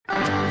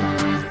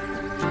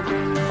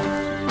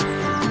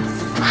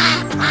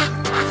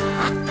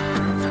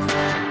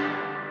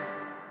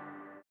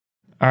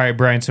All right,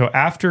 Brian. So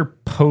after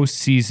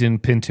postseason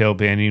pintail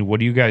banding, what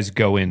do you guys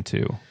go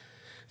into?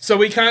 So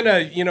we kind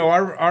of,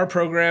 our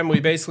program, we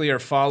basically are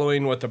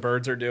following what the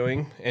birds are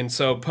doing. And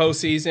so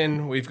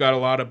postseason, we've got a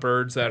lot of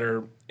birds that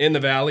are in the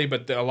valley,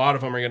 but a lot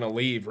of them are going to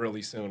leave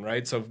really soon,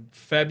 right? So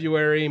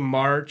February,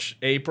 March,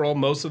 April,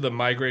 most of the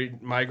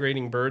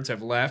migrating birds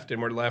have left,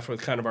 and we're left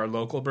with kind of our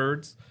local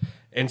birds.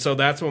 And so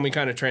that's when we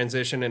kind of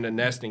transition into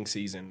nesting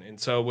season. And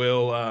so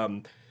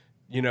we'll,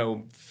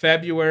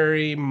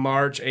 February,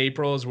 March,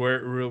 April is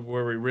where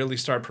we really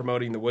start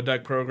promoting the wood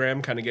duck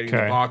program, kind of getting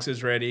the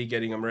boxes ready,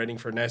 getting them ready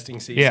for nesting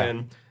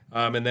season.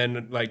 Yeah. And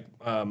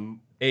then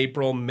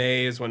April,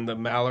 May is when the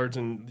mallards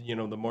and,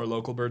 the more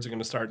local birds are going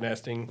to start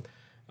nesting.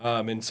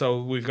 And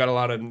so we've got a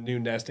lot of new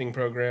nesting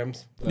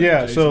programs.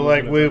 Yeah, so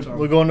like we're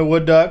going to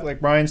wood duck, like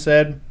Brian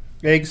said,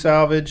 egg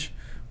salvage,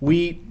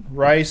 wheat,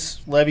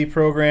 rice, levy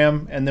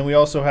program, and then we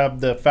also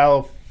have the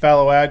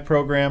fallow ag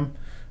program,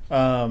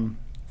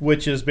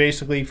 which is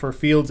basically for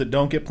fields that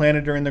don't get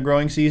planted during the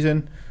growing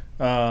season.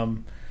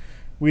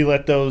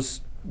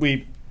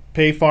 We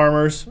pay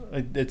farmers.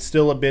 It's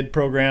still a bid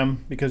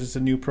program because it's a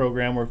new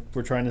program.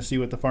 We're trying to see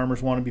what the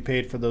farmers want to be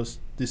paid for this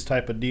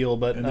type of deal.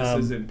 But and this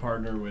is in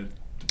partner with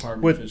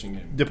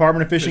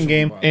Department of Fish and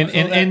Game.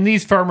 And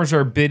these farmers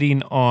are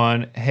bidding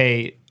on,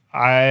 hey,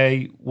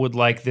 I would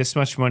like this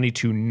much money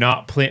to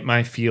not plant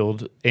my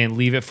field and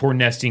leave it for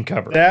nesting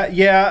cover.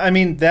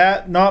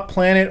 That not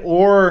plant it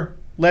or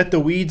let the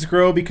weeds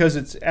grow because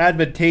it's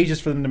advantageous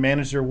for them to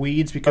manage their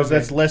weeds because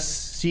that's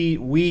less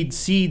weed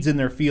seeds in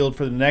their field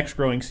for the next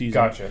growing season.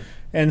 Gotcha.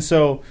 And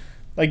so,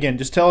 again,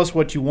 just tell us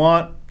what you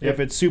want. Yep. If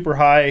it's super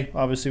high,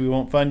 obviously we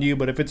won't fund you.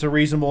 But if it's a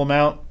reasonable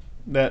amount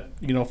that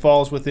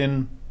falls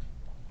within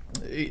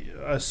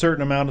a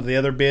certain amount of the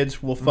other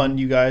bids, we'll fund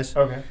you guys.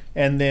 Okay.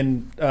 And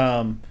then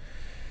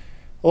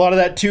a lot of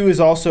that too is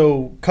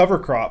also cover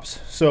crops.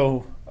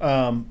 So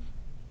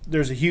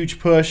there's a huge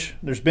push.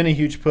 There's been a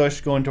huge push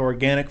going to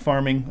organic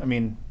farming. I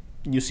mean,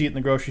 you see it in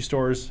the grocery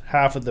stores.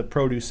 Half of the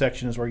produce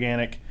section is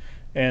organic.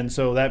 And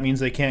so that means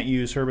they can't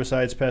use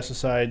herbicides,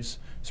 pesticides,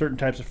 certain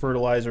types of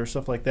fertilizer,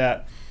 stuff like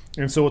that.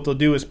 And so what they'll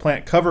do is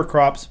plant cover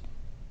crops,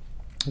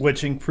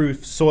 which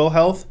improve soil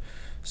health.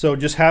 So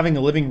just having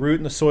a living root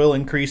in the soil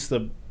increases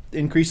the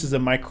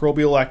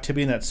microbial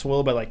activity in that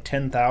soil by like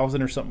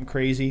 10,000 or something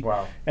crazy.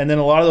 Wow. And then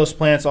a lot of those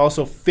plants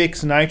also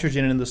fix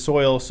nitrogen in the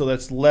soil, so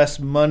that's less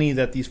money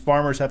that these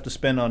farmers have to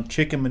spend on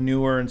chicken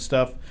manure and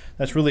stuff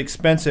that's really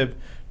expensive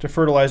to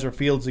fertilize their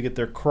fields to get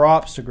their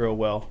crops to grow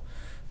well.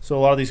 So a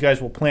lot of these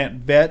guys will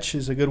plant vetch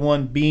is a good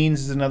one. Beans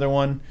is another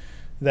one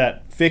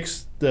that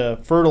fix the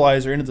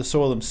fertilizer into the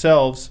soil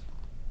themselves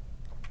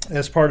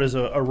as part of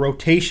a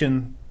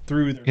rotation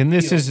through their and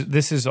field.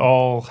 this is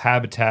all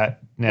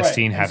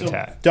nesting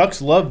habitat. So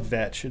ducks love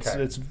vetch.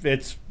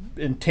 It's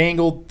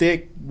entangled,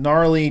 thick,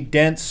 gnarly,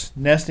 dense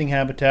nesting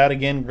habitat.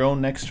 Again, grown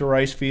next to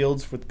rice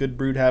fields with good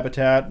brood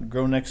habitat,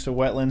 grown next to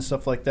wetlands,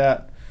 stuff like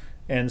that.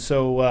 And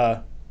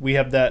so we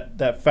have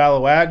that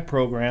fallow ag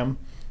program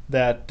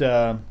that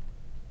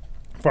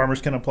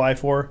farmers can apply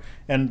for.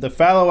 And the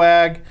fallow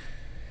ag,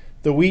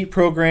 the wheat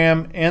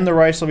program, and the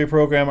rice levy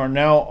program are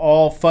now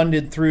all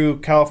funded through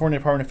California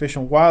Department of Fish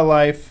and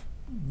Wildlife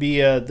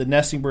via the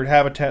Nesting Bird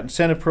Habitat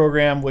Incentive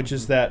Program, which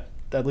is that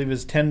I believe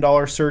is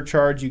 $10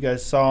 surcharge you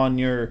guys saw on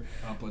your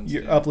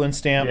upland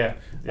stamp.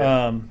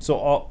 Yeah. So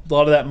a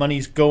lot of that money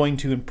is going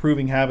to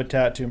improving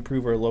habitat to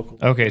improve our local.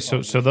 Okay,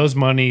 so those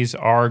monies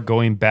are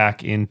going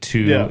back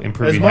into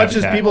improving as much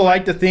habitat. As people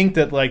like to think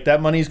that like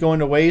that money's going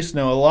to waste.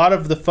 No, a lot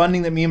of the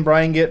funding that me and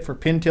Brian get for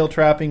pintail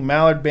trapping,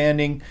 mallard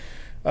banding,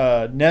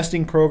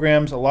 nesting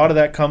programs, a lot of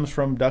that comes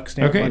from duck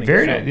stamp money.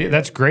 Okay,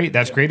 that's great.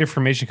 That's great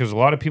information because a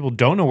lot of people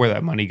don't know where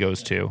that money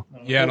goes to.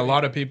 Yeah, and a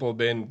lot of people have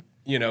been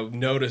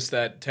notice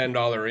that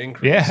 $10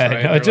 increase. Yeah,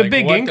 right? no, it's a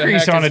big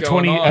increase on a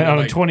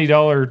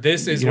 $20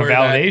 This is where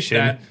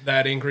validation.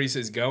 That increase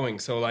is going.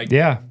 So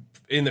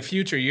in the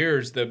future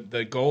years,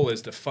 the goal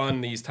is to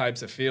fund these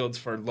types of fields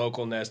for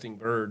local nesting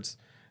birds.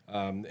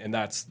 And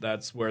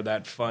that's where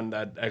that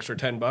extra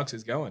 $10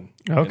 is going.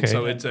 Okay. And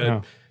so it's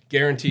a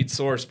guaranteed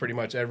source pretty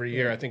much every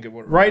year. I think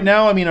right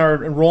now,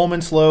 our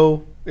enrollment's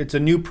low. It's a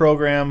new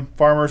program.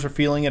 Farmers are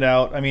feeling it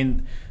out.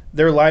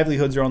 Their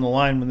livelihoods are on the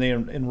line when they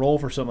enroll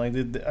for something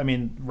like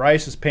that.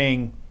 Rice is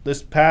paying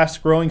this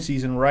past growing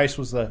season. Rice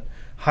was the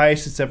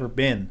highest it's ever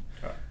been,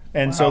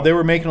 and so they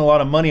were making a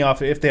lot of money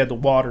off it if they had the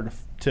water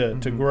to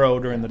grow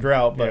during the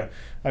drought. But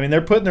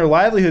they're putting their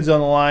livelihoods on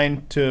the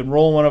line to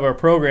enroll in one of our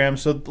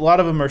programs. So a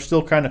lot of them are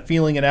still kind of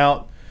feeling it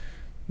out,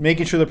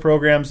 making sure the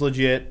program's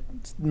legit,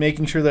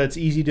 making sure that it's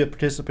easy to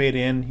participate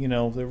in.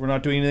 That we're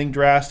not doing anything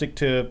drastic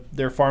to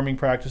their farming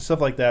practice, stuff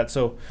like that.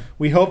 So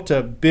we hope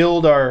to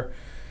build our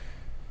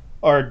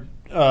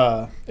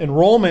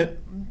enrollment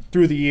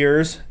through the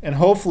years and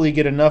hopefully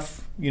get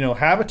enough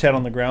habitat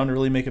on the ground to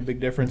really make a big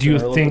difference. Do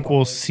you think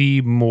we'll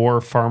see more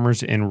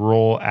farmers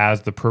enroll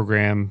as the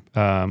program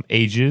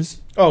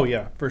ages? Oh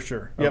yeah, for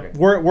sure. Okay. Yep.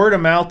 Word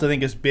of mouth I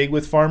think is big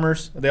with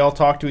farmers. They all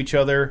talk to each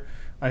other.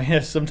 I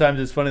mean, sometimes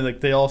it's funny, like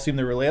they all seem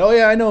to relate. Oh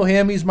yeah, I know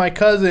him. He's my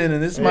cousin,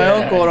 and this is my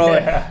uncle, and all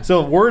that.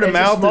 So word of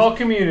mouth, small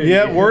community.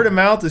 Yeah, word of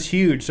mouth is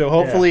huge. So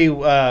hopefully,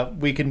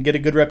 we can get a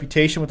good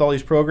reputation with all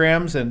these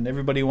programs, and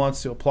everybody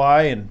wants to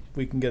apply, and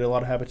we can get a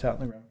lot of habitat in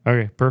the ground.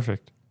 Okay,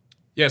 perfect.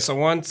 Yeah. So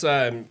once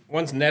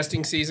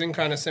nesting season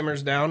kind of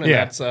simmers down, and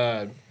that's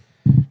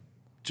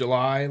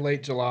July,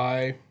 late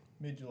July.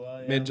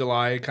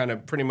 Mid-July, kind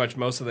of pretty much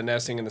most of the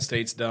nesting in the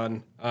state's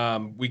done.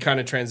 We kind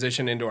of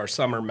transition into our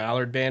summer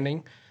mallard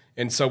banding.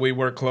 And so we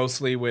work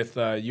closely with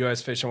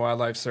U.S. Fish and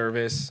Wildlife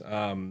Service,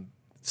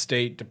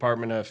 State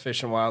Department of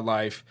Fish and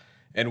Wildlife,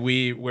 and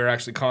we're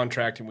actually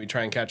contracting. We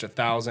try and catch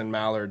 1,000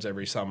 mallards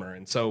every summer.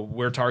 And so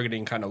we're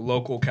targeting kind of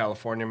local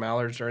California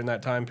mallards during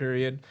that time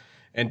period.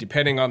 And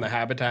depending on the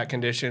habitat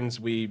conditions,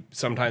 we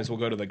sometimes will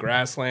go to the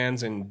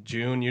grasslands in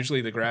June. Usually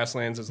the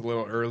grasslands is a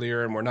little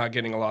earlier, and we're not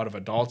getting a lot of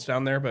adults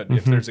down there. But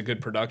if there's a good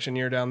production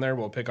year down there,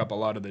 we'll pick up a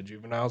lot of the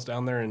juveniles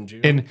down there in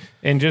June.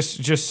 And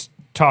just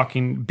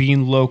talking,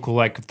 being local,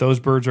 like if those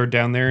birds are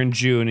down there in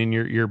June and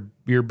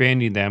you're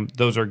banding them,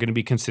 those are going to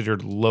be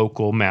considered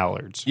local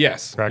mallards.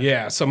 Yes, correct?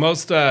 Yeah. So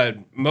most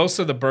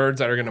of the birds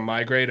that are going to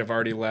migrate have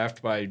already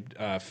left by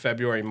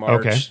February,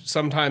 March. Okay.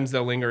 Sometimes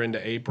they'll linger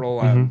into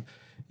April.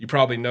 You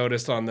probably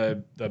noticed on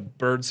the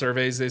bird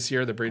surveys this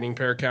year, the breeding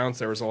pair counts,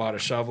 there was a lot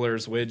of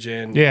shovelers,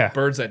 widgeon,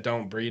 birds that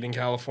don't breed in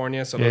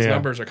California. So those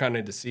numbers are kind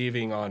of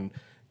deceiving on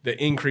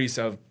the increase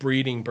of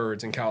breeding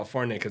birds in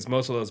California, because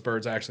most of those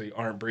birds actually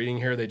aren't breeding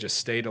here. They just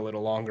stayed a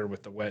little longer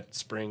with the wet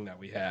spring that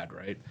we had,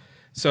 right?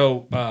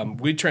 So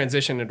we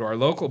transition into our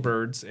local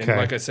birds. And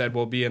like I said,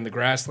 we'll be in the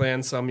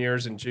grasslands some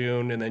years in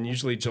June. And then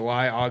usually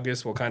July,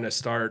 August, we'll kind of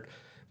start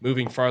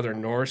moving farther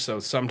north. So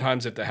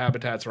sometimes if the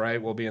habitat's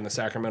right, we'll be in the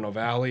Sacramento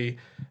Valley.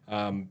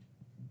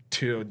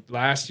 To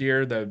last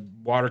year, the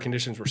water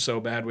conditions were so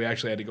bad, we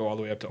actually had to go all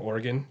the way up to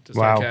Oregon to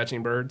start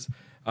catching birds.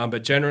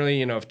 But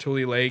generally, if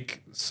Tule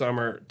Lake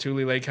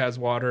has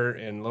water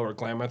and Lower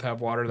Klamath have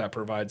water, that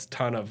provides a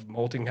ton of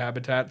molting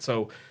habitat.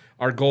 So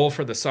our goal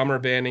for the summer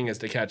banding is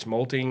to catch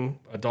molting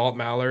adult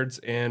mallards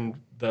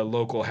and the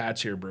local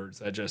hatchier birds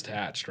that just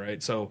hatched,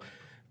 right? So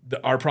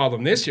our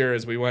problem this year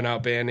is we went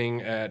out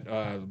banding at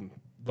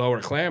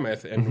Lower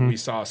Klamath, and we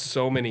saw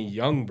so many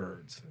young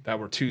birds that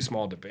were too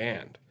small to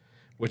band,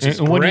 which is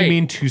great. What do you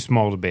mean too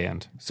small to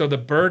band? So the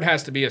bird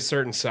has to be a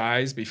certain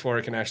size before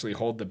it can actually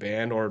hold the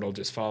band, or it'll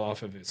just fall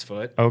off of its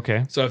foot.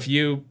 Okay. So if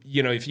you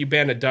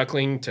band a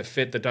duckling to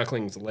fit the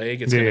duckling's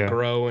leg, it's going to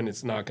grow, and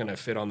it's not going to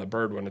fit on the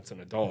bird when it's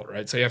an adult,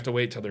 right? So you have to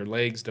wait till their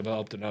legs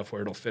developed enough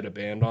where it'll fit a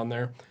band on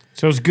there.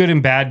 So it's good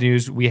and bad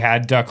news. We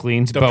had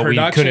ducklings, but we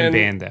couldn't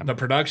band them. The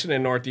production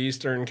in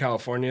northeastern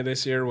California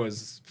this year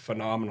was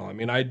phenomenal. I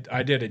mean,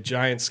 I did a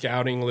giant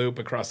scouting loop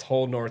across the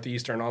whole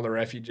northeastern, all the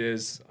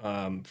refuges,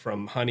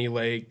 from Honey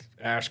Lake,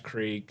 Ash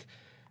Creek,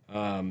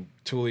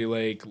 Tule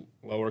Lake,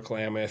 Lower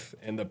Klamath,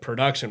 and the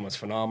production was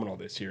phenomenal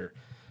this year.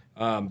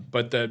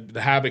 But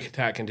the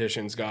habitat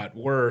conditions got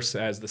worse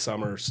as the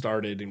summer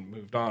started and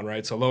moved on,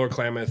 right? So Lower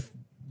Klamath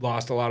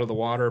lost a lot of the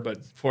water,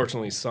 but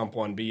fortunately Sump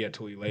 1B at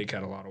Tule Lake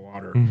had a lot of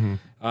water.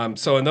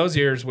 So in those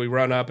years, we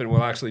run up and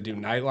we'll actually do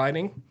night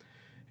lighting.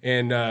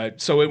 And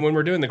so when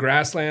we're doing the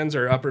grasslands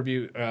or Upper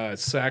Butte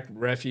Sac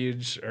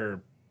Refuge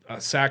or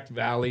Sac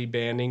Valley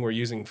banding, we're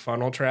using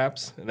funnel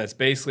traps. And that's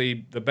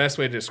basically, the best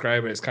way to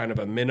describe it is kind of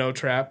a minnow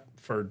trap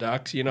for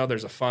ducks.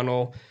 There's a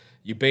funnel.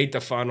 You bait the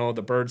funnel,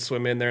 the birds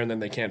swim in there, and then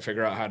they can't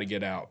figure out how to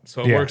get out.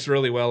 So it works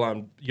really well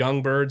on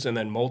young birds and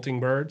then molting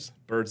birds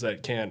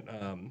that can't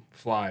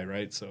fly,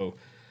 right? So,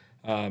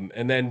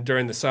 and then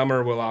during the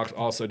summer, we'll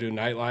also do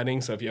night lighting.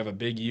 So if you have a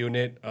big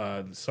unit,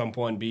 Sump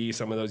 1B,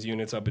 some of those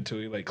units up at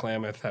Tule Lake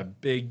Klamath have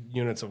big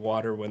units of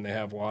water when they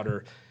have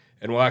water.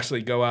 And we'll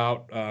actually go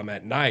out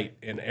at night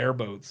in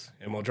airboats,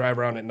 and we'll drive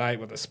around at night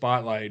with a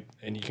spotlight,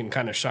 and you can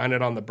kind of shine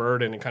it on the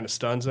bird, and it kind of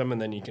stuns them,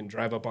 and then you can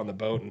drive up on the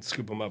boat and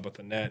scoop them up with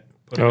a net,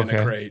 put them in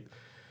a crate.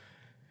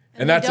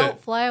 And that's they don't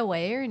fly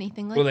away or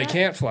anything like that? Well, they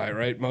can't fly,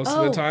 right, most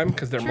of the time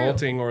because they're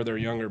molting or they're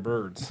younger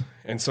birds.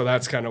 And so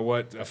that's kind of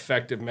what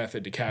effective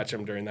method to catch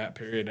them during that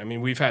period. I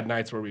mean, we've had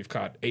nights where we've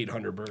caught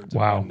 800 birds in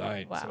one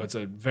night. Wow. So it's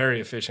a very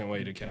efficient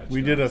way to catch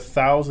We did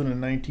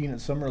 1,019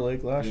 at Summer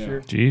Lake last year.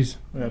 Jeez.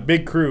 Yeah,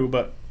 big crew,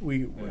 but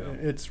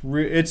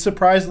it's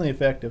surprisingly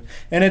effective.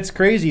 And it's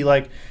crazy,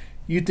 like,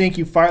 you think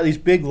you fire these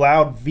big,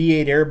 loud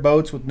V8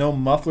 airboats with no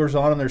mufflers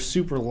on them. They're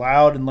super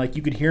loud, and like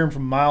you could hear them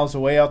from miles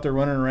away out there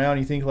running around.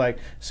 You think like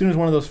as soon as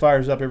one of those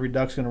fires up, every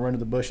duck's going to run to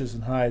the bushes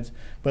and hides.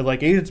 But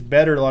like it's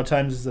better a lot of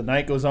times as the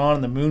night goes on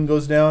and the moon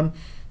goes down.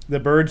 The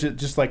birds, it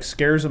just like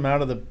scares them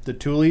out of the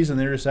tules, and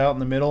they're just out in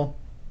the middle.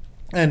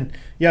 And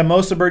yeah,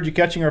 most of the birds you're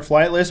catching are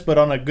flightless, but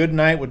on a good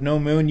night with no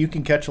moon, you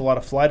can catch a lot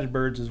of flighted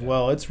birds as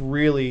well. It's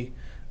really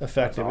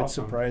effective. Awesome. It's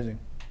surprising.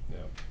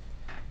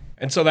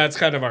 And so that's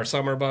kind of our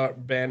summer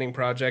banding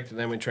project, and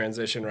then we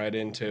transition right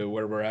into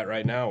where we're at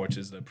right now, which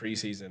is the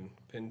preseason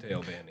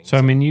pintail banding. So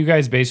I mean, you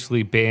guys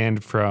basically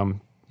band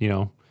from,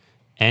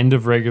 end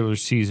of regular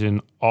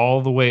season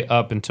all the way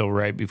up until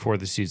right before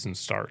the season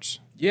starts.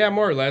 Yeah,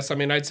 more or less. I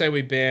mean, I'd say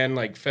we ban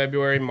like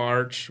February,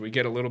 March. We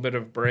get a little bit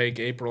of break,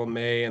 April,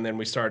 May, and then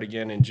we start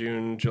again in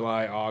June,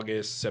 July,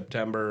 August,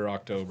 September,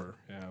 October.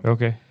 Yeah.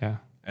 Okay, yeah.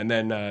 And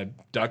then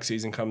duck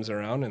season comes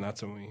around, and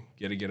that's when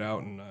we get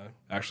out and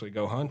actually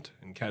go hunt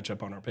and catch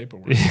up on our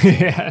paperwork.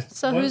 Yeah.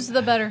 So who's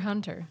the better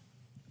hunter?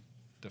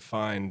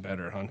 Define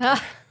better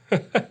hunter.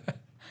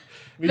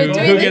 Who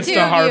Who gets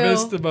to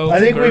harvest the both? I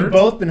think birds? we've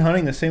both been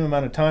hunting the same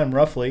amount of time,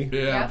 roughly.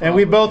 Yeah. And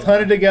we both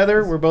hunted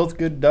together. We're both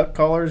good duck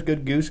callers,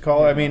 good goose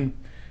caller. I mean,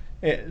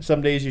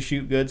 some days you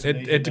shoot good. Some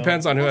days you It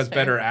depends don't. on who has That's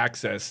fair. better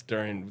access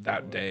during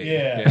that day.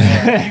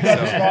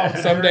 Yeah.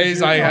 So, some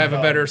days I have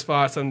a better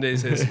spot. Some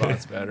days his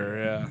spot's better.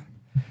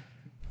 Yeah.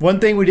 One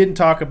thing we didn't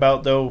talk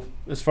about, though,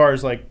 as far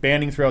as like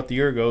banding throughout the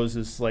year goes,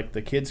 is like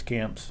the kids'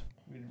 camps.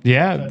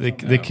 Yeah,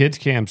 the kids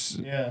camps.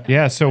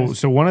 Yeah.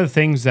 So one of the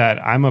things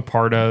that I'm a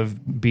part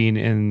of being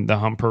in the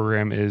hunt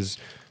program is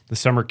the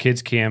summer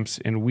kids camps,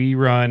 and we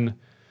run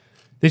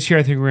this year.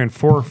 I think we ran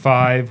 4 or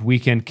 5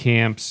 weekend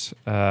camps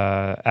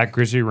at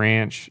Grizzly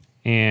Ranch,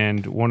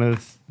 and one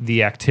of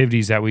the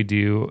activities that we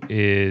do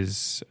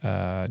is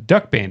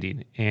duck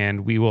banding,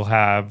 and we will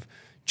have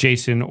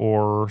Jason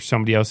or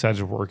somebody else that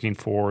is working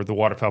for the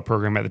waterfowl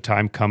program at the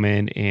time come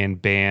in and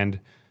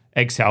band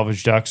Egg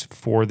Salvage ducks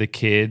for the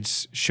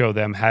kids, show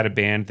them how to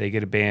band. They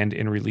get a band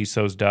and release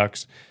those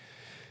ducks.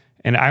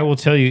 And I will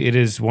tell you, it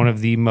is one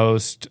of the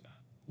most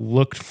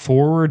looked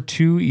forward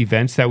to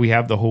events that we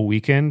have the whole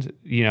weekend.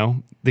 You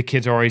know, the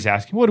kids are always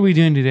asking, what are we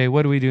doing today?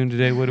 What are we doing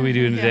today? What are we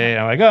doing today?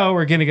 And I'm like, oh,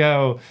 we're going to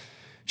go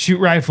shoot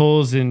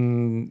rifles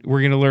and we're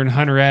going to learn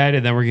hunter ed,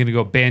 and then we're going to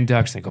go band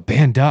ducks. And they go,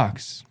 band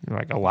ducks? You're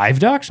like, live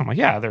ducks? I'm like,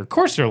 yeah, of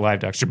course they're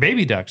live ducks. They're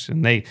baby ducks.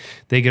 And they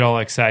get all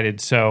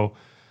excited. So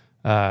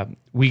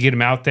we get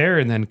them out there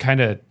and then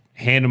kind of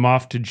hand them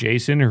off to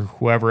Jason or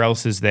whoever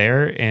else is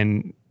there,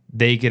 and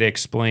they get to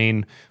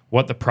explain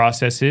what the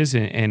process is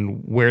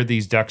and where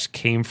these ducks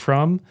came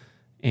from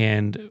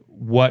and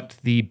what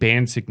the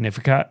band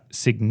signifies.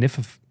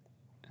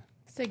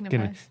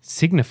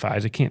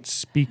 I can't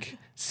speak.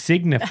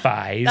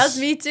 Signifies. That's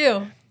me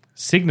too.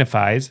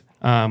 Signifies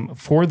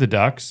for the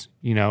ducks,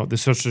 you know, the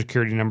Social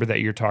Security number that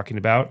you're talking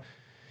about.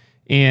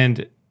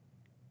 And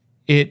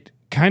it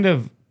kind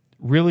of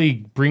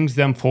really brings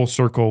them full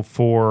circle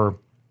for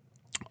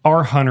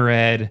our hunter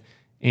ed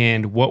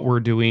and what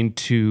we're doing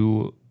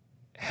to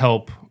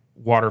help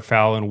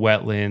waterfowl and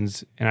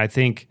wetlands. And I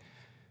think,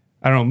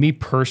 I don't know, me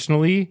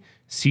personally,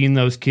 seeing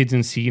those kids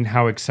and seeing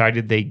how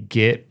excited they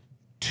get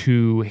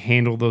to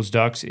handle those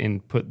ducks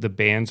and put the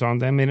bands on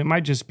them. And it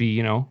might just be,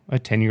 you know, a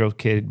 10-year-old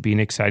kid being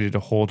excited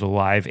to hold a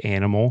live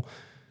animal.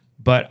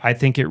 But I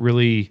think it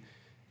really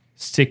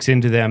sticks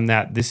into them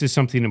that this is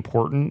something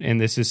important, and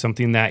this is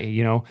something that,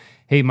 you know,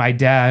 hey, my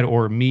dad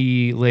or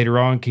me later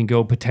on can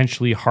go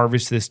potentially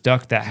harvest this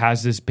duck that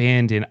has this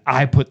band, and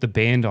I put the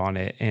band on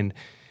it. And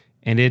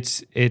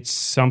it's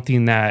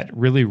something that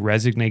really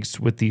resonates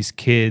with these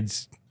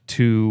kids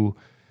to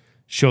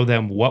show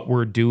them what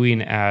we're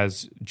doing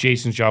as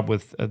Jason's job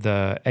with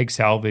the Egg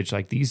Salvage.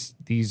 Like these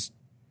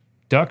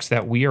ducks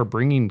that we are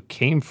bringing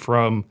came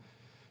from,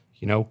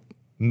 you know,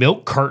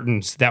 milk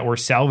cartons that were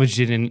salvaged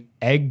in an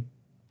egg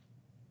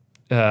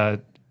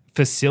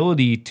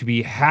facility to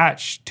be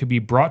hatched, to be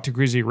brought to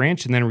Grizzly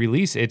Ranch and then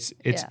released. It's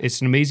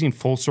an amazing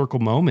full circle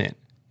moment.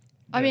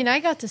 I mean,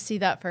 I got to see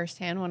that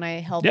firsthand when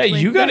I helped. Yeah,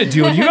 you got to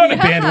do it. You got to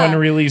band one to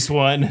release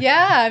one.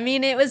 Yeah, I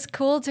mean, it was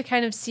cool to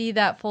kind of see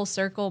that full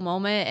circle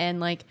moment,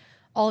 and like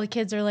all the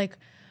kids are like,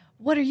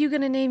 "What are you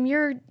gonna name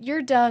your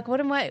duck?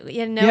 What am I?"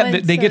 You know, yeah,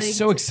 they get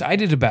so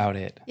excited about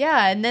it.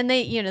 Yeah, and then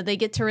they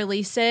get to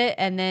release it,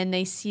 and then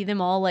they see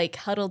them all like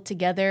huddled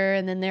together,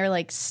 and then they're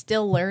like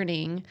still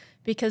learning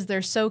because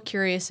they're so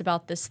curious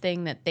about this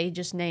thing that they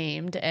just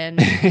named and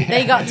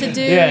they got to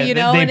do. You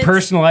know, they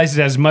personalize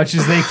it as much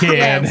as they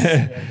can.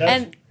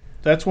 Yes.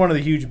 That's one of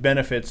the huge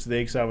benefits of the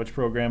Egg Salvage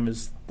program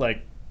is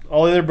like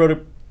all the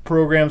other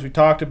programs we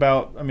talked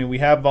about. I mean, we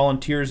have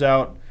volunteers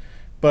out,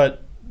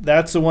 but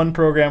that's the one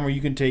program where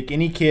you can take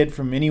any kid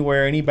from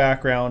anywhere, any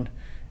background,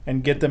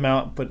 and get them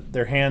out and put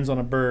their hands on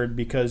a bird,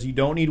 because you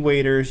don't need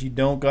waiters. You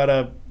don't got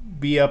to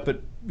be up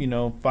at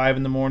 5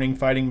 a.m.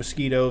 fighting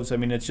mosquitoes. I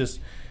mean, it's just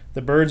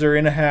the birds are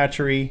in a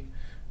hatchery.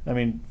 I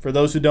mean, for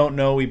those who don't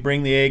know, we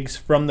bring the eggs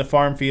from the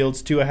farm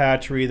fields to a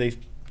hatchery.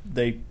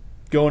 They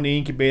go into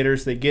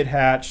incubators. They get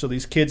hatched. So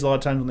these kids, a lot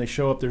of times when they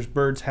show up, there's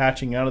birds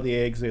hatching out of the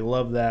eggs. They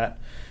love that.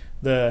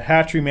 The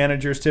hatchery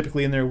manager is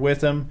typically in there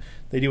with them.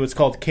 They do what's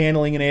called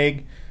candling an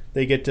egg.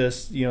 They get to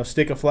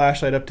stick a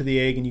flashlight up to the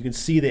egg, and you can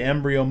see the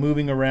embryo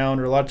moving around.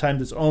 Or a lot of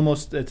times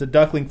it's a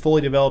duckling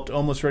fully developed,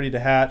 almost ready to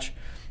hatch.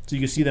 So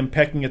you can see them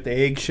pecking at the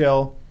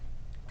eggshell.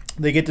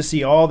 They get to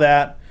see all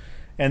that.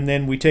 And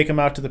then we take them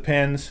out to the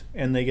pens,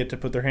 and they get to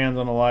put their hands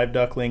on a live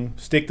duckling,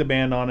 stick the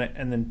band on it,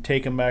 and then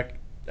take them back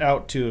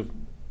out to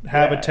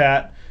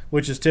habitat,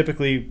 which is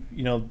typically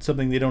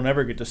something they don't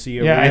ever get to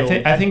see.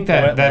 I think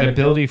that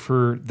ability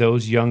for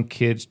those young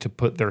kids to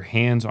put their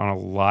hands on a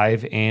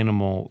live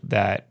animal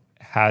that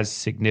has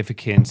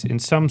significance in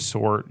some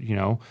sort,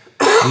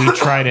 we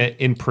try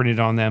to imprint it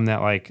on them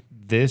that like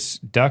this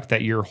duck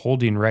that you're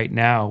holding right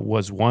now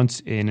was once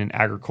in an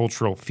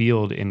agricultural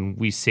field, and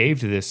we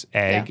saved this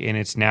egg, and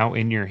it's now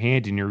in your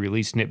hand, and you're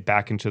releasing it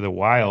back into the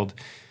wild.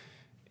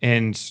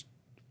 And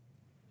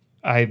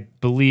I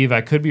believe,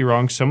 I could be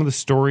wrong, some of the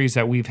stories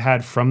that we've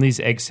had from these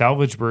egg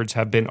salvage birds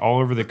have been all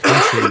over the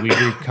country. We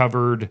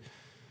recovered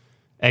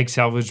egg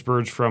salvage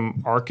birds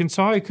from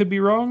Arkansas. I could be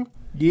wrong.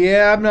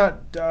 Yeah, I'm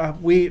not.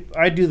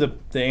 I do the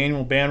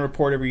annual band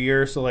report every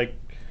year, so like,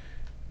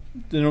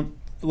 a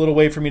little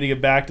way for me to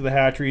get back to the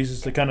hatcheries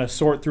is to kind of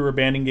sort through our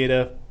banding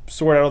data,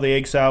 sort out all the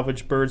egg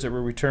salvage birds that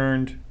were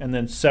returned, and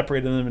then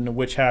separate them into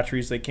which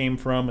hatcheries they came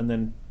from, and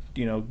then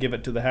give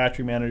it to the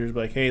hatchery managers. Be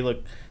like, hey,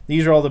 look,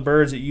 these are all the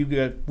birds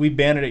that we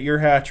banded at your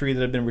hatchery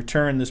that have been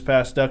returned this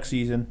past duck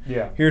season.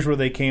 Yeah, here's where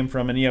they came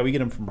from, and we get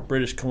them from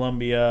British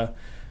Columbia.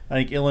 I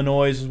think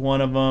Illinois is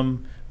one of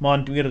them.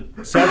 We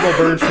get several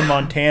birds from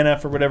Montana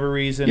for whatever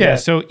reason. Yeah,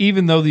 so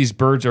even though these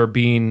birds are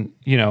being,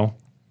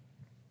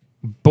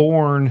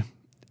 born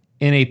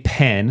in a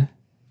pen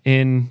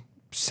in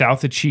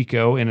south of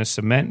Chico, in a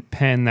cement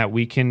pen that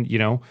we can,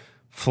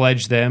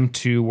 fledge them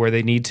to where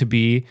they need to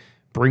be,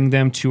 bring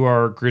them to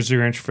our Grizzly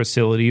Ranch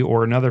facility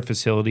or another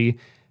facility,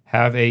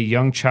 have a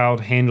young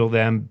child handle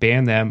them,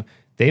 band them,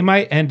 they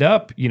might end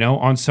up,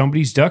 on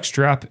somebody's duck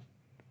strap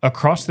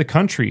across the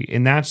country.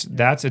 And that's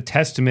a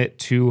testament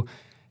to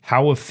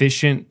how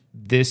efficient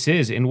this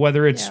is. And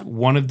whether it's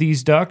one of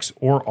these ducks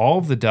or all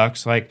of the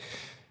ducks, like,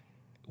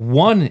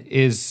 one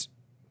is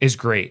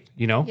great.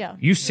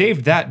 You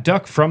saved that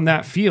duck from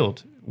that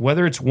field,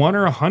 whether it's 1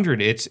 or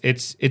 100,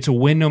 it's a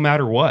win no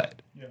matter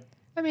what.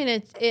 I mean,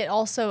 it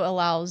also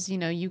allows,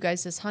 you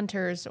guys as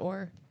hunters,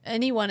 or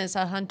anyone as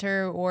a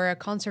hunter or a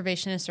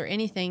conservationist or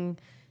anything,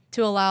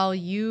 to allow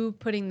you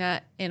putting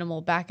that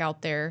animal back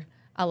out there,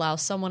 allow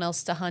someone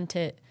else to hunt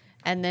it.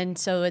 And then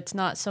so it's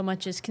not so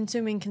much as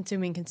consuming.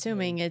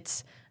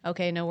 It's,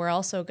 okay, no, we're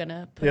also going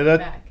to put it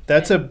back.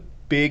 That's a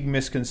big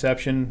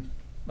misconception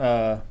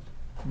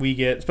we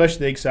get, especially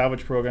the egg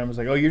salvage program. Is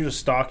like, oh, you're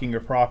just stocking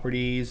your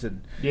properties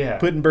and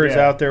putting birds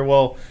out there.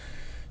 Well,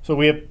 so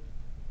we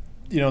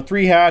have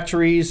 3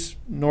 hatcheries,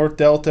 North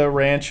Delta,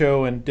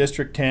 Rancho, and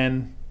District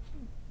 10.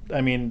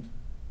 I mean,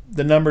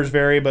 the numbers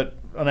vary, but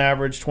on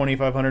average,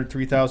 2,500,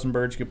 3,000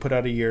 birds get put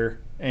out a year.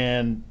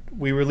 And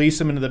we release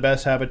them into the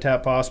best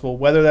habitat possible,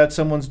 whether that's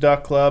someone's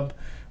duck club,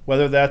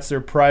 whether that's their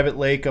private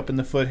lake up in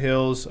the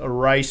foothills, a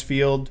rice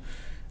field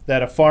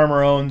that a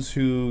farmer owns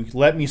who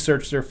let me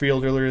search their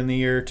field earlier in the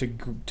year to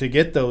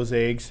get those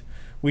eggs.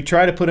 We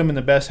try to put them in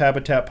the best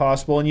habitat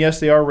possible. And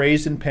yes, they are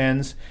raised in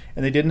pens,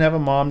 and they didn't have a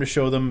mom to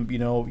show them,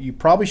 you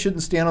probably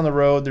shouldn't stand on the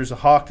road. There's a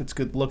hawk that's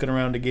good looking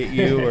around to get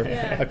you, or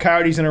a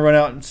coyote's going to run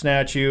out and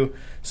snatch you.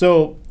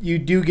 So you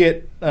do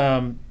get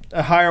a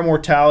higher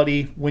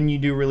mortality when you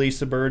do release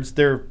the birds.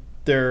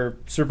 Their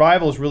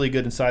survival is really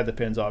good inside the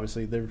pens,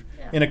 obviously. They're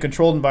in a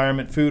controlled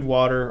environment, food,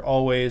 water,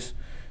 always.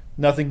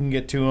 Nothing can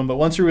get to them. But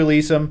once you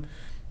release them,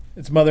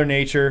 it's Mother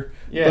Nature.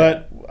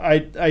 Yeah.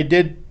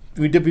 But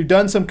we've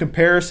done some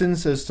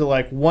comparisons as to,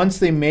 like, once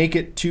they make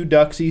it to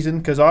duck season,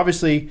 because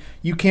obviously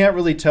you can't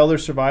really tell their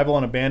survival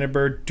on a banded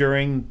bird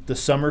during the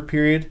summer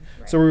period.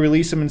 Right. So we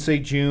release them in, say,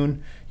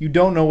 June. You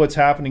don't know what's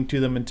happening to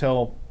them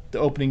until the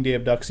opening day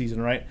of duck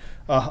season, right?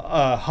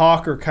 A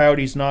hawk or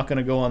coyote's not going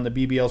to go on the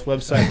BBL's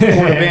website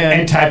before the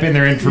band and type in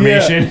their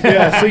information.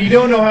 Yeah, so you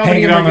don't know how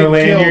many are going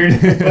to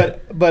get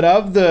killed. But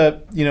of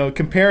the,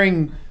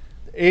 comparing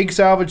egg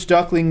salvage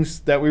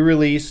ducklings that we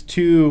release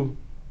to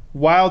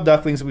wild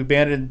ducklings that we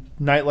banded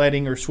night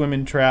lighting or swim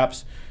in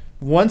traps,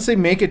 once they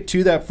make it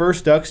to that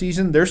first duck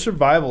season, their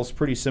survival is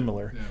pretty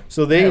similar. Yeah.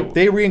 So they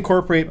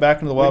reincorporate back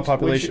into the wild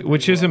population.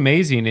 Which is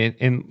amazing.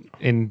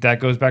 And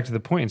that goes back to the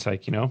point. It's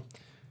like,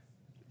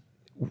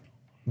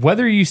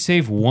 whether you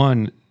save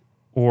 1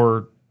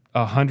 or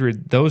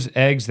 100, those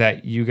eggs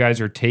that you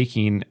guys are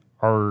taking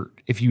are,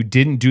 if you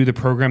didn't do the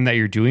program that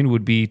you're doing,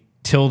 would be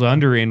tilled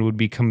under and would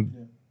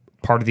become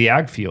part of the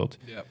ag field.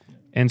 Yep.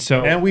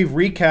 And we've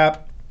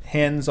recapped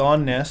hens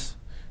on nests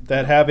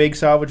that have egg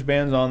salvage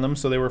bands on them,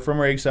 so they were from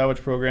our egg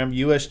salvage program.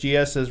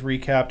 USGS has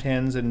recapped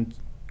hens in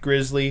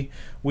Grizzly.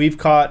 We've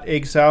caught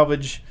egg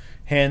salvage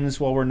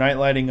hens while we're night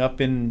lighting up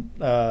in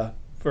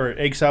or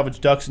egg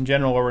salvage ducks in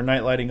general while we're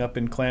night lighting up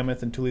in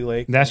Klamath and Tule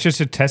Lake. That's just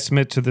a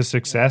testament to the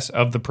success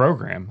of the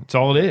program. That's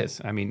all it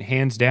is. I mean,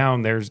 hands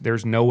down,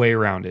 there's no way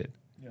around it.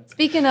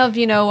 Speaking of,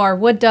 our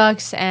wood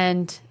ducks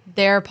and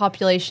their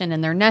population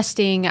and their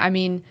nesting, I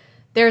mean,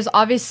 there's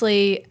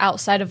obviously,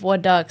 outside of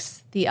wood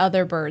ducks, the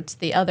other birds,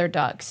 the other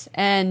ducks.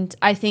 And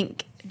I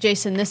think,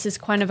 Jason, this is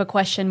kind of a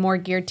question more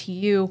geared to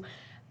you.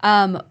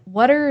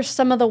 What are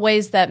some of the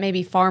ways that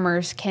maybe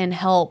farmers can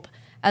help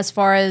as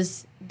far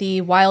as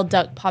the wild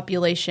duck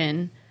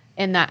population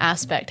in that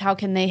aspect? How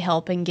can they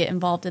help and get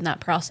involved in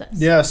that process?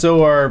 Yeah,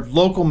 so our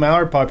local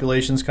mallard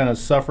population is kind of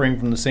suffering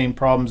from the same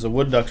problems the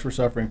wood ducks were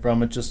suffering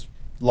from. It's just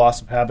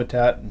loss of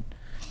habitat and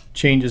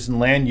changes in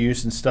land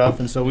use and stuff.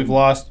 And so we've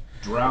lost...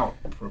 Drought,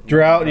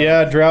 Drought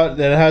that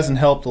hasn't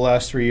helped the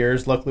last 3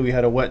 years. Luckily, we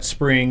had a wet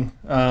spring.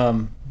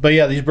 But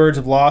yeah, these birds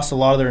have lost a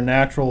lot of their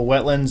natural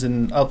wetlands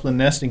and upland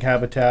nesting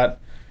habitat.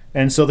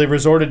 And so they've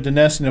resorted to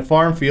nesting in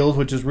farm fields,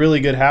 which is really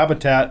good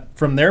habitat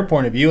from their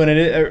point of view. And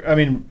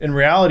in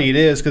reality, it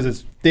is because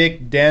it's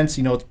thick, dense.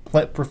 It's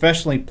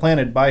professionally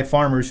planted by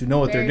farmers who know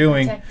what they're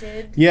doing.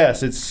 Protected.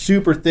 Yes, it's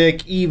super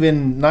thick,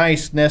 even,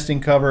 nice nesting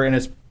cover, and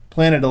it's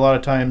planted a lot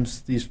of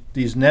times.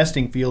 These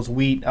nesting fields,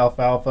 wheat,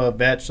 alfalfa,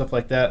 vetch, stuff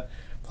like that,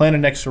 planted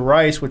next to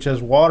rice, which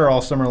has water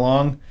all summer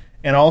long,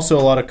 and also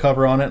a lot of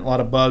cover on it, a lot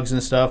of bugs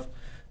and stuff.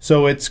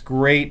 So it's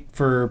great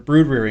for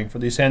brood rearing, for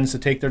these hens to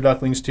take their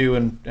ducklings to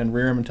and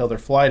rear them until they're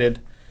flighted.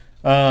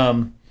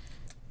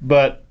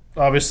 But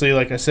obviously,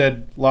 like I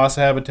said, loss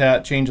of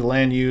habitat, change of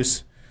land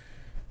use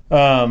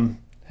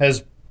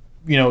has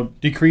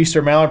decreased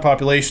our mallard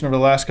population over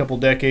the last couple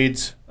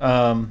decades.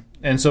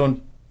 And so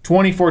in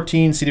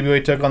 2014,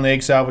 CWA took on the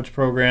Egg Salvage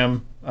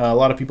program. A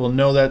lot of people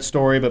know that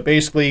story, but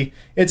basically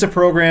it's a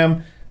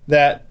program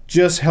that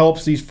just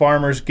helps these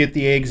farmers get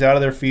the eggs out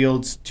of their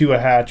fields to a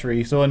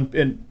hatchery. So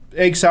in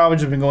Egg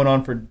Salvage has been going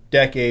on for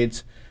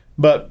decades,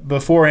 but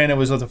beforehand it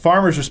was the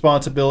farmer's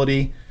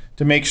responsibility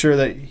to make sure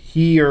that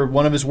he or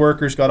one of his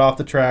workers got off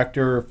the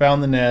tractor or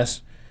found the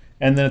nest,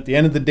 and then at the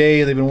end of the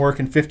day, they've been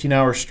working 15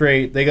 hours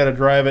straight. They got to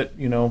drive it,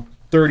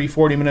 30,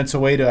 40 minutes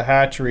away to a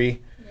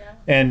hatchery. Yeah.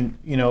 And,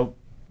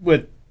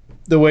 with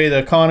the way the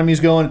economy's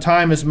going,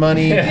 time is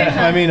money.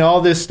 I mean,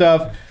 all this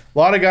stuff. A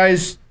lot of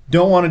guys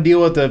don't want to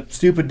deal with the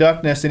stupid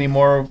duck nest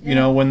anymore,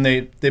 when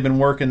they've been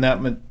working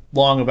that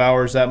long of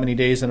hours, that many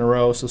days in a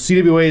row. So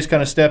CWA has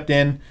kind of stepped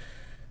in.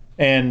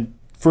 And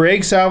for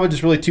Egg Salvage,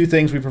 it's really two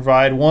things we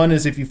provide. One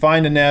is if you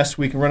find a nest,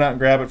 we can run out and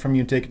grab it from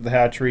you and take it to the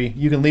hatchery.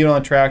 You can leave it on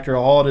the tractor.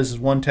 All it is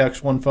one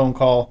text, one phone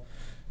call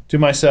to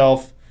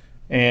myself,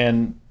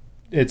 and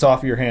it's off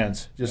of your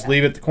hands. Just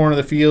leave it at the corner of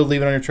the field,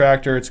 leave it on your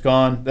tractor, it's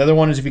gone. The other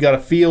one is if you got a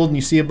field and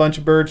you see a bunch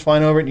of birds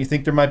flying over it and you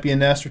think there might be a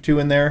nest or two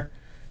in there,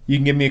 you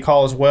can give me a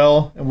call as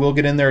well, and we'll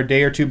get in there a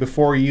day or two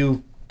before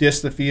you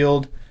disc the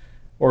field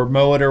or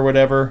mow it or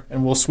whatever,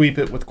 and we'll sweep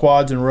it with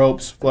quads and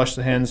ropes, flush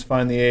the hens,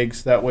 find the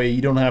eggs. That way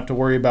you don't have to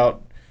worry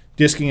about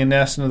disking a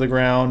nest into the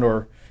ground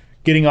or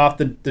getting off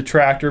the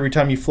tractor every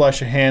time you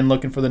flush a hen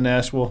looking for the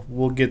nest.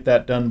 We'll get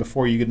that done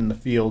before you get in the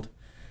field.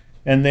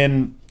 And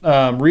then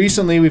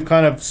recently we've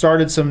kind of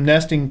started some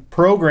nesting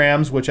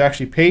programs which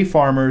actually pay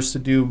farmers to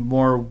do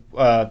more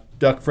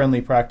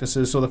duck-friendly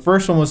practices. So the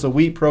first one was the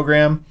wheat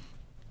program,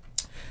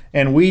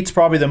 and wheat's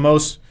probably the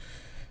most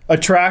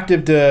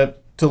attractive to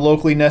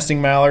locally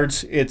nesting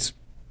mallards. It's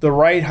the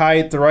right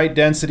height, the right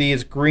density.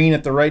 It's green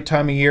at the right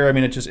time of year. I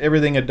mean, it's just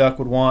everything a duck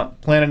would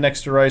want. Planted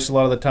next to rice a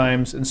lot of the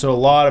times, and so a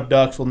lot of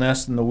ducks will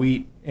nest in the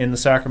wheat in the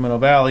Sacramento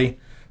Valley.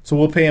 So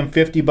we'll pay them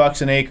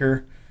 $50 an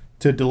acre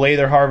to delay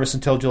their harvest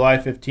until July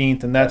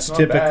 15th, and that's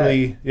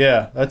typically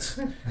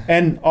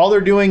and all they're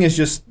doing is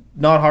just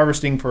not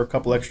harvesting for a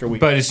couple extra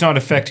weeks. But it's not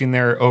affecting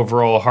their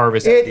overall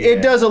harvest.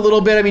 It does a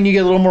little bit. I mean, you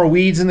get a little more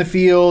weeds in the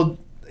field,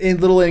 a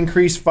little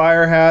increased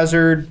fire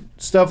hazard,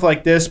 stuff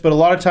like this. But a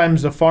lot of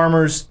times the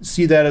farmers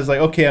see that as like,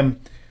 okay, I'm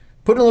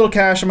putting a little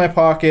cash in my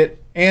pocket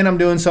and I'm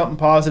doing something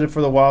positive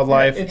for the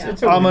wildlife.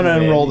 I'm going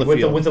to enroll the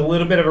field. With a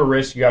little bit of a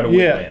risk, you got to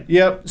win.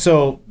 Yep.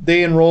 So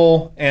they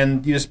enroll,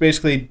 and you just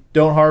basically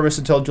don't harvest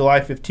until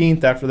July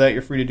 15th. After that,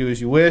 you're free to do as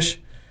you wish.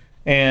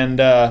 And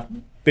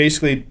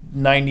basically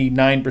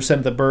 99%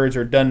 of the birds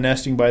are done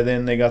nesting by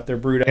then. They got their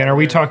brood out. And are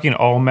we talking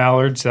all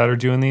mallards that are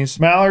doing these?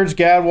 Mallards,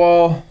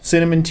 gadwall,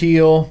 cinnamon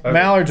teal. Okay.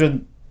 Mallards are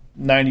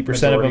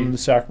 90% of them in the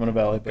Sacramento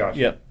Valley. But,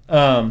 yep.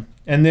 And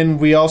then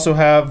we also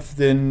have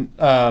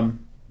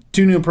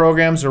two new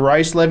programs, the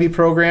rice levy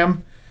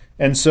program.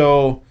 And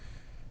so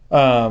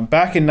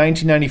back in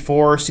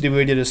 1994,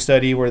 CWA did a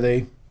study where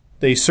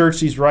they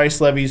searched these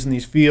rice levees in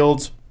these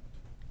fields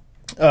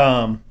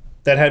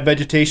that had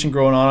vegetation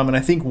growing on them. And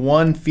I think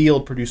one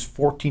field produced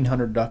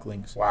 1,400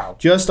 ducklings. Wow.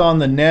 Just on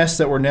the nests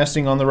that were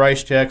nesting on the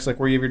rice checks, like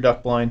where you have your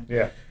duck blind.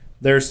 Yeah.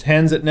 There's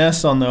hens that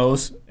nest on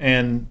those.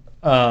 And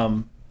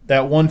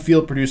that one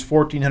field produced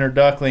 1,400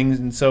 ducklings.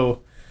 And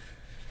so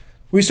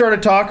we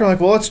started talking like,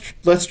 well,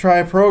 let's try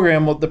a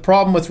program. Well, the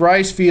problem with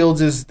rice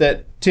fields is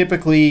that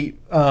typically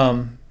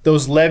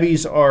those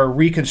levees are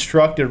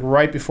reconstructed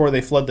right before they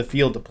flood the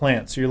field to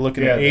plant. So you're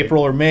looking at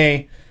April or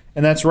May,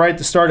 and that's right at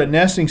the start of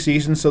nesting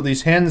season. So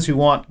these hens who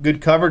want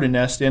good cover to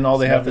nest in, all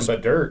they have is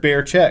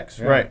bare checks,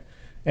 right?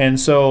 And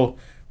so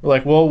we're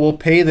like, well, we'll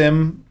pay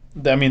them.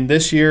 I mean,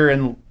 this year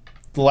and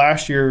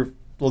last year.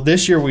 Well,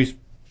 this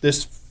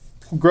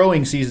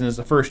growing season is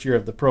the first year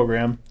of the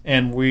program,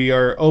 and we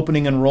are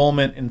opening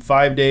enrollment in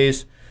 5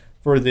 days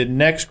for the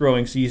next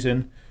growing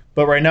season.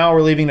 But right now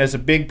we're leaving it as a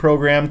big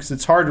program because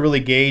it's hard to really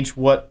gauge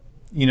what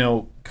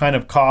kind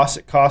of costs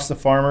it costs the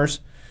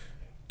farmers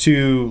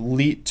to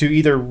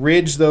either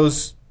ridge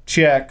those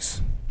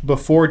checks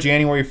before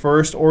January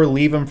 1st or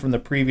leave them from the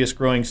previous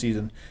growing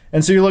season.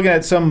 And so you're looking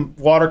at some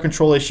water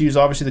control issues.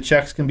 Obviously the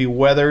checks can be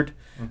weathered.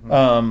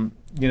 Mm-hmm.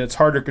 It's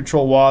hard to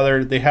control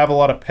water. They have a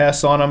lot of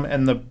pests on them,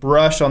 and the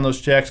brush on those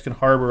checks can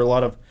harbor a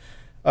lot of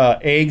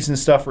eggs and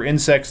stuff for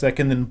insects that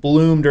can then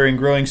bloom during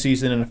growing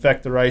season and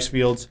affect the rice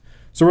fields.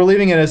 So we're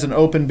leaving it as an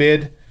open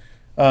bid.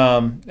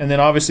 And then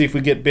obviously if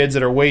we get bids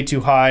that are way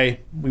too high,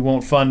 we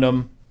won't fund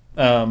them.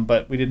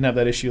 But we didn't have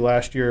that issue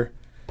last year.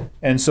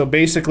 And so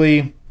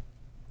basically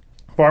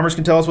farmers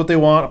can tell us what they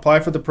want, apply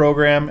for the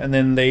program, and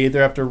then they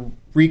either have to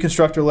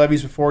reconstruct their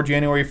levees before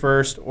January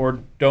 1st or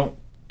don't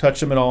touch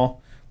them at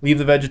all, leave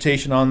the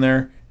vegetation on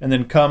there, and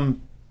then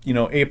come,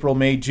 April,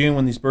 May, June,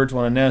 when these birds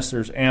want to nest,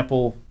 there's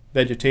ample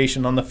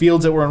vegetation. On the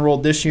fields that were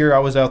enrolled this year, I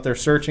was out there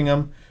searching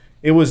them.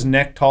 It was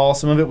neck tall.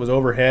 Some of it was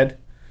overhead,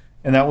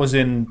 and that was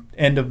in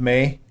end of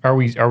May. Are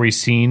we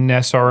seeing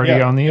nests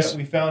already on these? Yeah,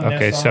 we found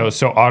nests. Okay,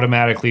 so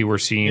automatically we're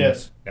seeing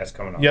nests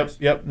coming on.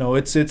 Yep. No,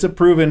 it's a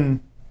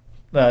proven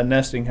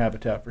nesting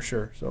habitat for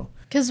sure. So,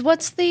 because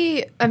what's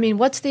the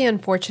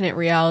unfortunate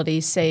reality?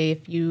 Say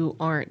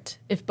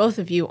if both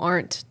of you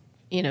aren't,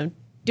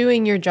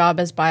 doing your job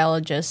as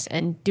biologists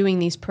and doing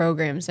these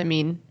programs. I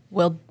mean,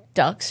 will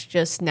ducks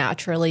just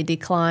naturally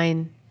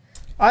decline?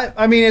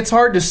 I mean, it's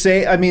hard to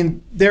say. I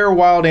mean, they're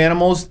wild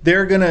animals.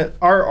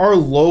 Our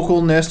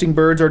local nesting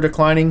birds are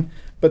declining,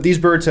 but these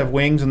birds have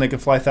wings and they can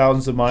fly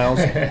thousands of miles.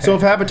 So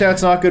if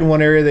habitat's not good in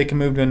one area, they can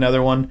move to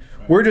another one.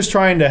 We're just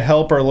trying to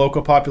help our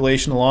local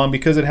population along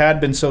because it had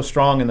been so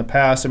strong in the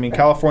past. I mean,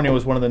 California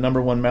was one of the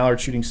number one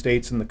mallard shooting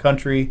states in the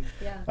country.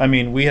 Yeah. I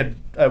mean, we had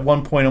at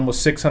one point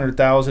almost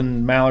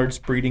 600,000 mallards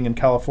breeding in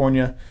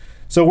California.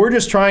 So we're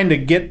just trying to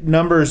get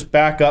numbers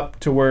back up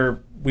to where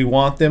we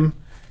want them.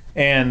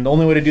 And the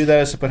only way to do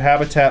that is to put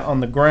habitat on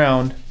the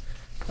ground.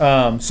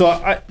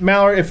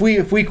 Mallard, if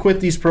we quit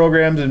these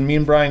programs and me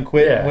and Brian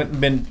quit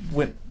and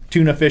went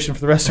tuna fishing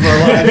for the rest of our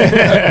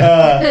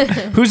lives.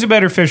 Who's a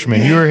better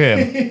fisherman, you or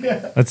him?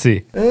 Yeah. Let's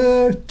see.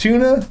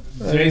 Tuna.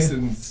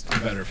 Jason's a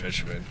better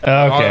fisherman. Okay.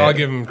 I'll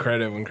give him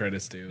credit when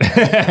credit's due.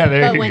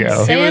 There but you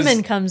go. When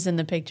salmon comes in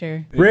the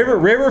picture,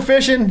 river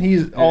fishing,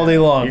 he's all day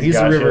long. He's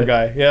a river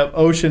guy. Yep.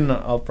 Ocean,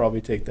 I'll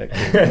probably take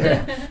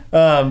that.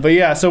 But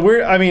yeah, so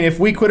if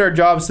we quit our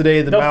jobs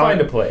today, they'll find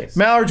a place.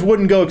 Mallards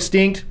wouldn't go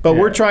extinct, but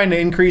we're trying to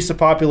increase the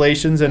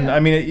populations,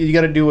 and you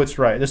got to do what's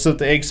right. This is what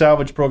the Egg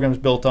Salvage program is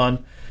built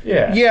on.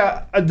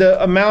 Yeah.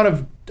 The amount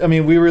of, we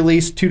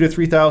release 2,000 to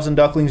 3,000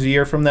 ducklings a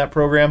year from that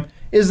program.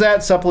 Is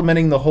that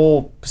supplementing the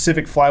whole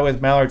Pacific flyway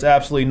mallards?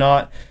 Absolutely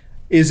not.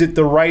 Is it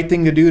the right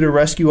thing to do to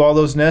rescue all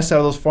those nests out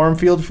of those farm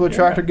fields before the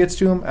tractor gets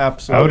to them?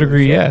 Absolutely. I would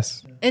agree,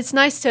 yes. It's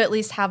nice to at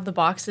least have the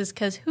boxes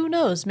because who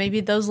knows?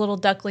 Maybe those little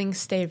ducklings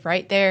stay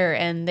right there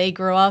and they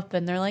grow up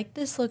and they're like,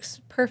 this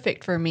looks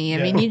perfect for me. I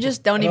mean, you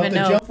just don't even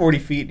know. Jump 40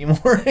 feet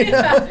anymore.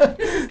 This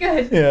is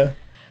good. Yeah.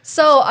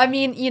 So,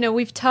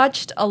 we've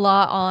touched a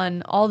lot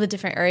on all the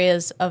different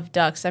areas of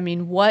ducks.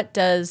 What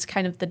does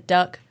kind of the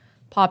duck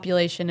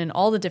population and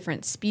all the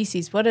different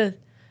species, what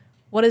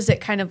does it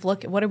kind of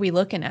what are we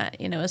looking at,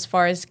 as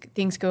far as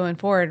things going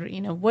forward?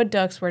 Wood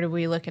ducks, what are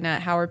we looking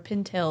at? How are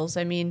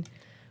pintails?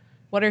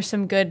 What are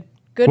some good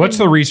What's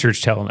the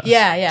research telling us?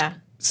 Yeah.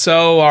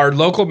 So our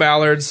local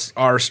mallards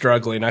are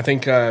struggling. I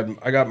think I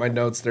got my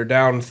notes. They're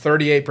down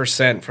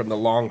 38% from the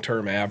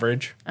long-term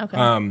average.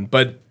 Okay.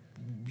 But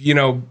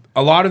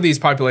a lot of these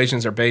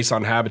populations are based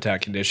on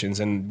habitat conditions,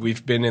 and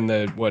we've been in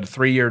the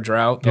 3-year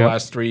drought the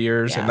last 3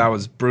 years, and that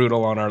was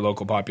brutal on our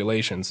local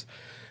populations.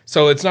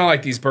 So it's not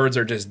like these birds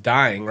are just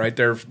dying, right?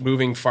 They're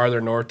moving farther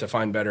north to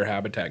find better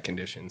habitat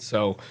conditions.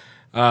 So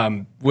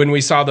when we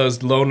saw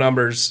those low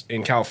numbers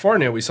in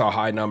California, we saw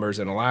high numbers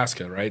in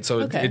Alaska, right? So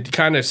it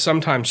kind of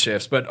sometimes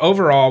shifts, but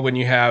overall, when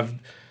you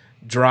have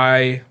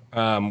dry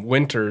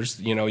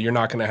winters, you're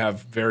not going to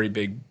have very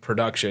big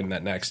production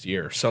that next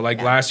year. So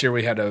last year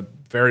we had a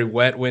very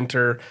wet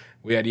winter.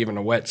 We had even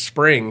a wet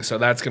spring. So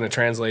that's going to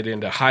translate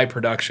into high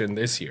production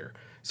this year.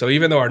 So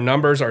even though our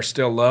numbers are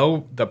still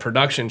low, the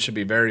production should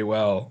be very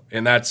well.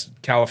 And that's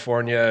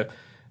California,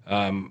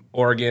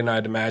 Oregon,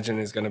 I'd imagine,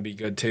 is going to be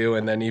good too.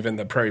 And then even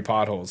the prairie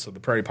potholes. So the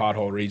prairie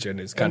pothole region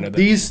is kind of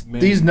these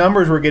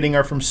numbers we're getting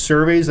are from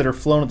surveys that are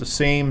flown at the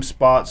same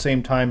spot,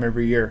 same time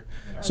every year.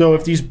 So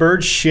if these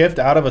birds shift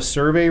out of a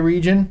survey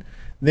region,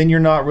 then you're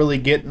not really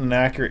getting an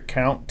accurate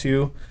count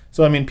too.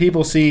 So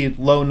people see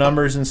low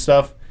numbers and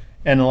stuff,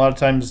 and a lot of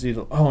times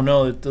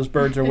those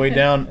birds are way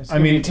down. It's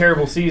gonna be a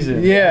terrible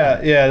season.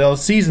 Yeah. The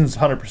season's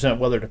 100%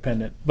 weather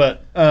dependent,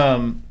 but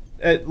a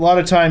lot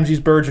of times these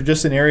birds are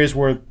just in areas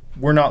where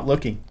we're not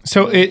looking.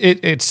 So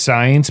it's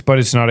science, but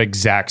it's not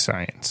exact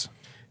science.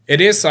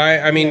 It is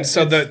science.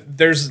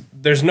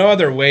 There's no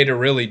other way to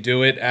really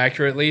do it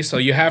accurately. So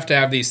you have to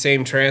have these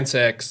same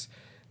transects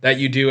that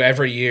you do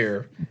every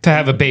year to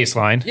have a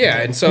baseline.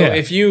 Yeah, and so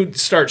if you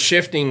start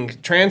shifting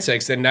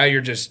transects, then now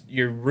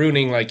you're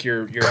ruining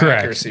your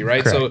accuracy,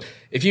 right? Correct. So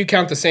if you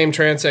count the same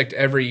transect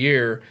every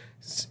year,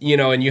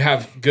 and you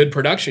have good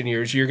production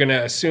years, you're going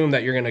to assume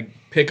that you're going to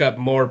pick up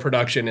more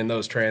production in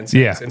those transects.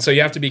 Yeah. And so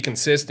you have to be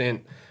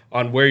consistent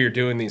on where you're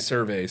doing these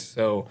surveys.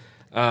 So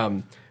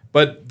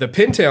But the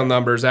pintail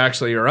numbers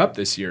actually are up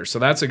this year, so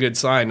that's a good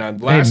sign.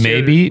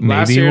 Maybe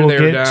we'll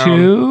get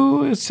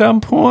to at some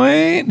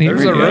point.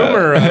 There's a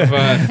rumor of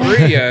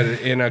 3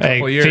 in a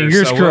couple years.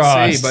 Fingers so crossed.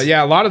 We'll see. But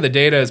yeah, a lot of the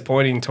data is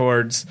pointing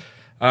towards.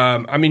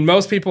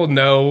 Most people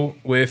know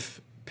with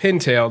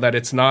pintail that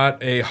it's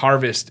not a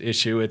harvest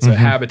issue; it's a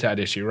habitat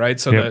issue, right?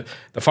 So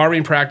the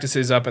farming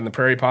practices up in the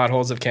prairie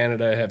potholes of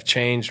Canada have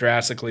changed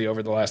drastically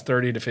over the last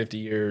 30 to 50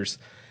 years,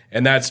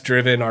 and that's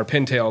driven our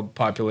pintail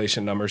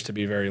population numbers to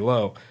be very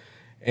low.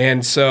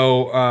 And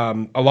so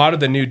a lot of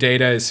the new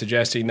data is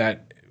suggesting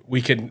that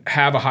we could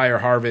have a higher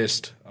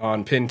harvest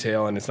on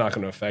pintail and it's not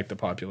going to affect the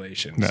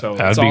population. So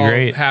it's all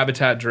great.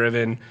 habitat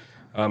driven.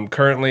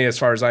 Currently, as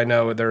far as I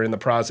know, they're in the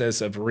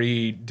process of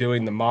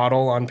redoing the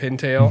model on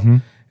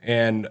pintail.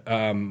 And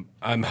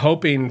I'm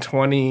hoping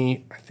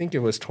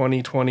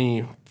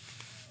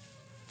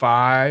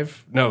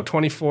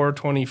 24,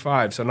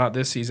 25. So not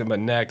this season,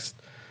 but next.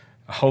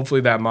 Hopefully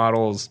that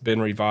model's been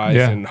revised,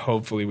 and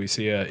hopefully we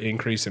see an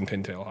increase in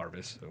pintail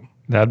harvest. So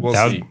that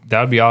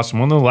would be awesome.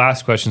 One of the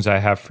last questions I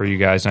have for you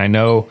guys, and I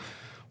know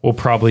we'll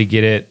probably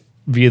get it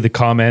via the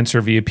comments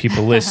or via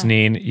people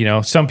listening.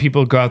 Some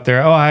people go out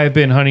there, I've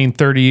been hunting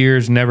 30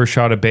 years, never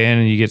shot a band,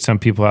 and you get some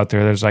people out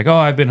there that's like,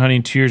 I've been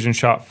hunting 2 years and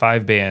shot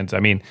 5 bands.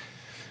 I mean,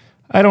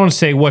 I don't want to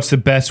say what's the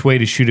best way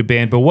to shoot a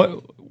band, but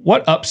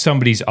what ups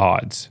somebody's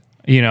odds?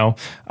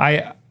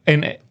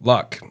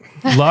 Luck.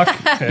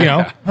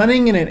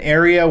 Hunting in an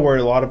area where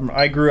a lot of them,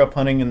 I grew up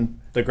hunting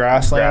in the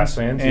grasslands.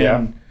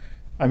 And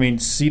I mean,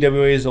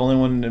 CWA is the only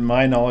one in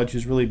my knowledge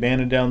who's really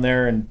banded down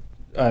there, and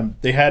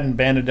they hadn't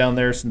banded down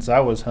there since I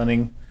was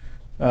hunting.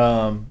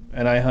 And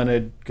I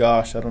hunted,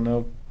 I don't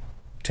know,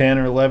 10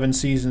 or 11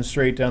 seasons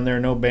straight down there,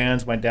 no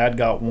bands. My dad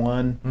got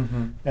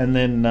one. And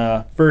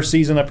then first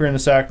season up here in the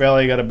Sac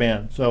Valley, I got a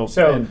band. So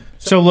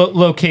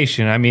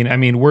location. I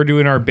mean, we're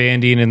doing our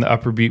banding in the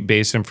Upper Butte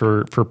Basin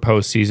for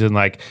postseason.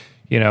 Like,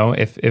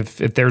 if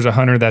there's a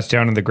hunter that's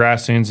down in the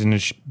grasslands and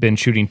has been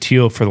shooting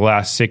teal for the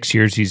last 6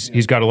 years,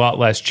 he's got a lot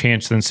less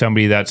chance than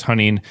somebody that's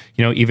hunting,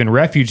 even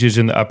refuges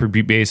in the Upper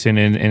Butte Basin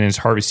and is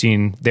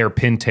harvesting their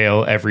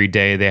pintail every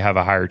day. They have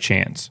a higher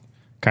chance,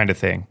 kind of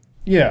thing.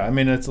 Yeah, I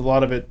mean, it's a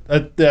lot of it.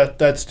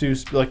 That's to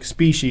like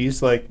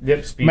species, like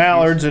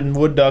mallards and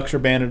wood ducks are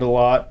banded a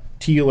lot.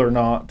 Teal are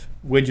not,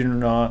 widgeon are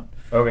not.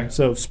 Okay.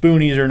 So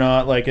spoonies are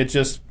not. Like, it's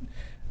just.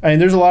 I mean,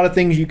 there's a lot of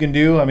things you can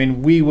do. I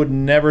mean, we would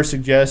never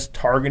suggest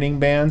targeting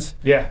bands.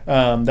 Yeah.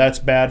 That's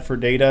bad for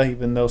data,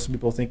 even though some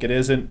people think it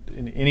isn't.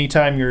 And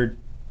anytime you're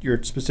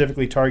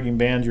specifically targeting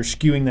bands, you're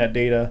skewing that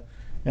data,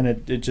 and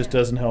it just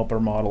doesn't help our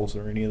models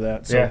or any of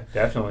that. So yeah,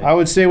 definitely. I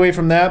would stay away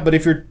from that. But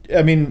if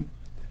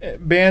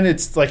band,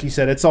 it's like you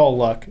said, it's all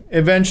luck.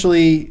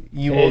 Eventually,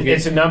 you will get.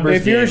 It's a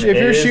numbers game. If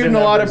you're shooting a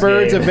lot of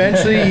birds, game.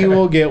 eventually you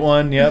will get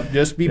one. Yep,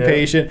 just be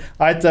patient.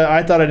 I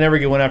thought I'd never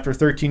get one after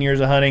 13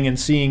 years of hunting and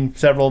seeing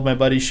several of my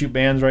buddies shoot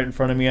bands right in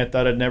front of me. I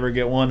thought I'd never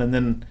get one, and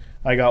then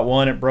I got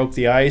one. It broke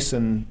the ice,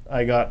 and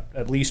I got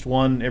at least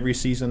one every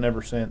season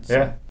ever since.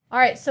 Yeah. All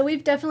right, so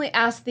we've definitely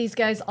asked these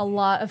guys a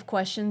lot of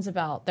questions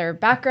about their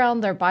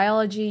background, their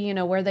biology,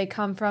 where they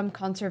come from,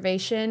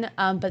 conservation.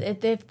 But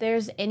if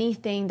there's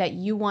anything that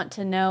you want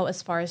to know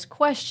as far as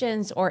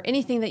questions or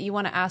anything that you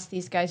want to ask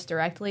these guys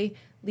directly,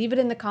 leave it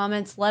in the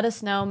comments. Let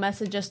us know,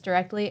 message us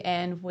directly,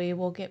 and we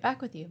will get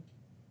back with you.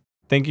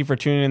 Thank you for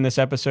tuning in this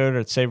episode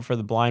of Save It for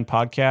the Blind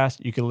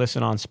podcast. You can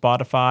listen on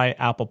Spotify,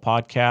 Apple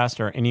Podcasts,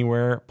 or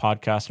anywhere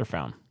podcasts are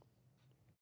found.